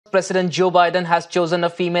President Joe Biden has chosen a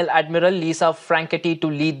female Admiral Lisa Franchetti to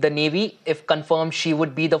lead the Navy. If confirmed, she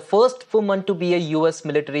would be the first woman to be a U.S.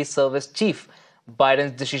 military service chief.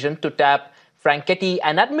 Biden's decision to tap Franchetti,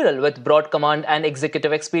 an admiral with broad command and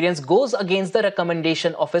executive experience, goes against the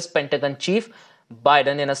recommendation of his Pentagon chief.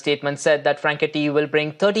 Biden, in a statement, said that Franchetti will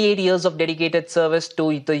bring 38 years of dedicated service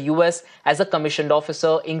to the U.S. as a commissioned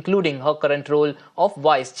officer, including her current role of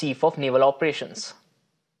Vice Chief of Naval Operations.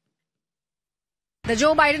 The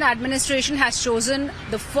Joe Biden administration has chosen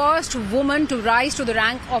the first woman to rise to the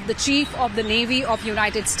rank of the Chief of the Navy of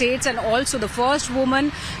United States and also the first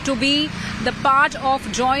woman to be the part of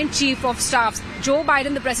Joint Chief of Staff. Joe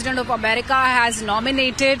Biden, the President of America, has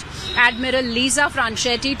nominated Admiral Lisa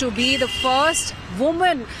Franchetti to be the first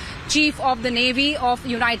woman Chief of the Navy of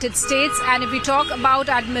United States. And if we talk about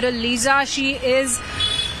Admiral Lisa, she is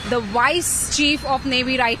the Vice Chief of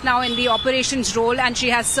Navy right now in the operations role, and she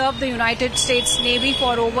has served the United States Navy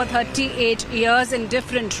for over 38 years in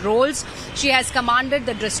different roles. She has commanded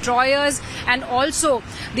the destroyers and also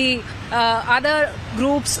the other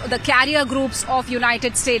groups, the carrier groups of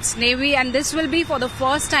United States Navy, and this will be for the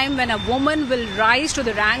first time when a woman will rise to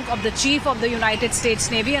the rank of the Chief of the United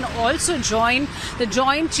States Navy and also join the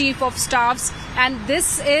Joint Chief of Staffs. And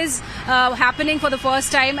this is happening for the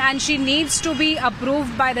first time, and she needs to be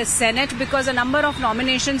approved by the Senate because a number of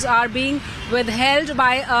nominations are being withheld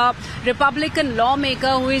by a Republican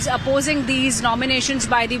lawmaker who is opposing these nominations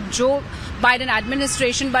by the Joe Biden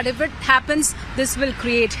administration. But if it happens, this will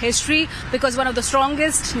create history because one of the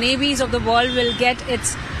strongest navies of the world will get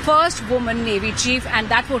its first woman Navy chief, and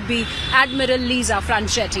that would be Admiral Lisa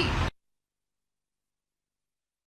Franchetti.